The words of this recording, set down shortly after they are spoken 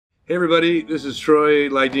Hey everybody, this is Troy,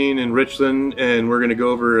 Lydeen, and Richland, and we're going to go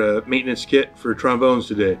over a maintenance kit for trombones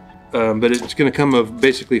today. But it's going to come of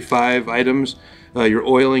basically 5 items: your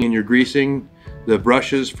oiling and your greasing, the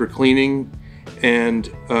brushes for cleaning, and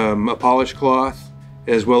a polish cloth,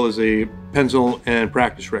 as well as a pencil and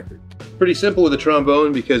practice record. Pretty simple with a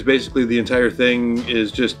trombone because basically the entire thing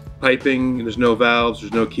is just piping. There's no valves,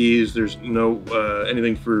 there's no keys, there's no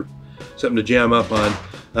anything for something to jam up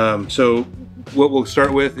on. So what we'll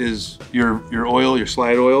start with is your oil, your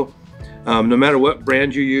slide oil. No matter what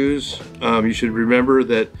brand you use, you should remember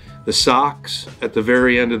that the socks at the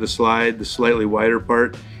very end of the slide, the slightly wider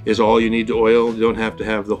part, is all you need to oil. You don't have to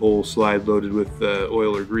have the whole slide loaded with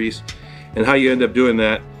oil or grease. And how you end up doing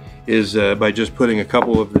that is by just putting a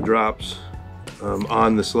couple of the drops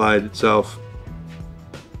on the slide itself,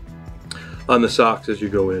 on the socks as you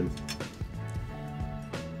go in.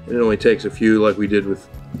 And it only takes a few, like we did with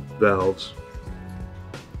valves.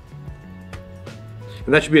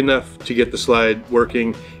 And that should be enough to get the slide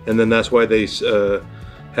working, and then that's why they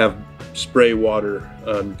have spray water.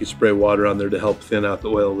 You can spray water on there to help thin out the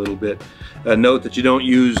oil a little bit. Note that you don't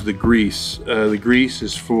use the grease. The grease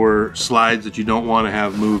is for slides that you don't want to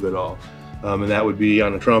have move at all. And that would be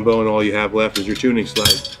on a trombone. All you have left is your tuning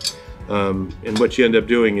slide. And what you end up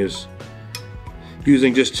doing is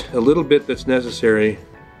using just a little bit that's necessary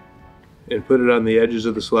and put it on the edges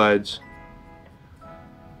of the slides,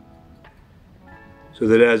 so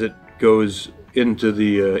that as it goes into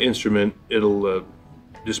the instrument, it'll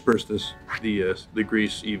disperse the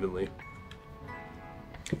grease evenly.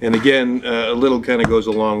 And again, a little kind of goes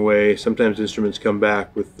a long way. Sometimes instruments come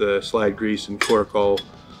back with slide grease and cork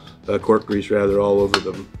grease rather, all over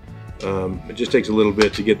them. It just takes a little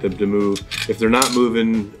bit to get them to move. If they're not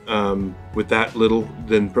moving with that little,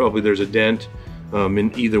 then probably there's a dent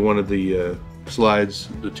in either one of the slides,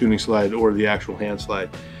 the tuning slide or the actual hand slide.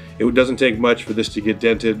 It doesn't take much for this to get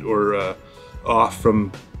dented or off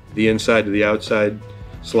from the inside to the outside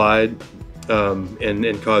slide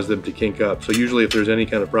and cause them to kink up. So usually if there's any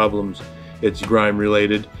kind of problems, it's grime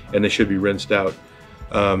related and they should be rinsed out.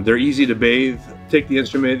 They're easy to bathe. Take the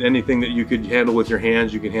instrument, anything that you could handle with your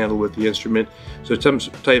hands, you can handle with the instrument. So some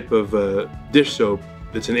type of dish soap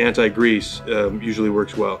that's an anti-grease usually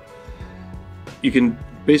works well. You can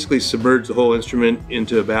basically submerge the whole instrument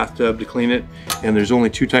into a bathtub to clean it, and there's only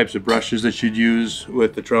 2 types of brushes that you'd use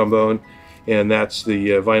with the trombone, and that's the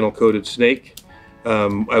vinyl coated snake.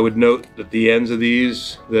 I would note that the ends of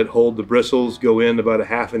these that hold the bristles go in about a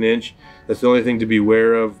 ½ inch. That's the only thing to be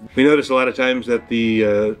aware of. We notice a lot of times that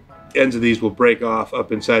the ends of these will break off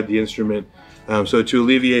up inside the instrument. So to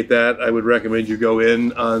alleviate that, I would recommend you go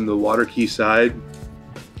in on the water key side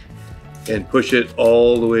and push it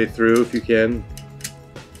all the way through if you can,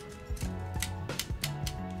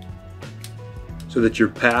 so that you're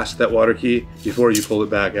past that water key before you pull it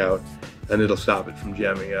back out, and it'll stop it from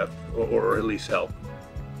jamming up, or at least help.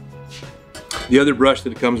 The other brush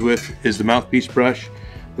that it comes with is the mouthpiece brush.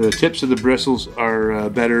 The tips of the bristles are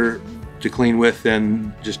better to clean with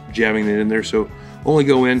than just jamming it in there, so only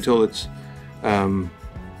go in till it's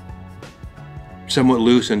somewhat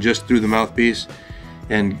loose and just through the mouthpiece,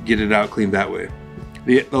 and get it out clean that way.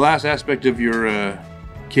 The last aspect of your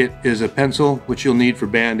kit is a pencil, which you'll need for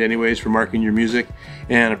band anyways, for marking your music,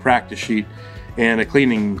 and a practice sheet, and a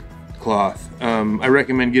cleaning cloth. I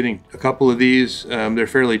recommend getting a couple of these. They're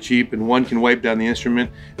fairly cheap, and one can wipe down the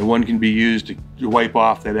instrument and one can be used to wipe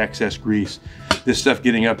off that excess grease. This stuff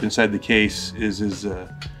getting up inside the case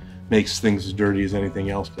makes things as dirty as anything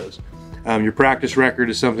else does. Your practice record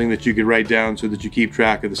is something that you could write down so that you keep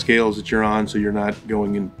track of the scales that you're on, so you're not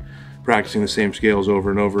going and practicing the same scales over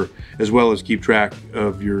and over, as well as keep track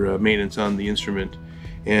of your maintenance on the instrument.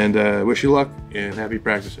 And wish you luck and happy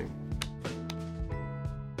practicing.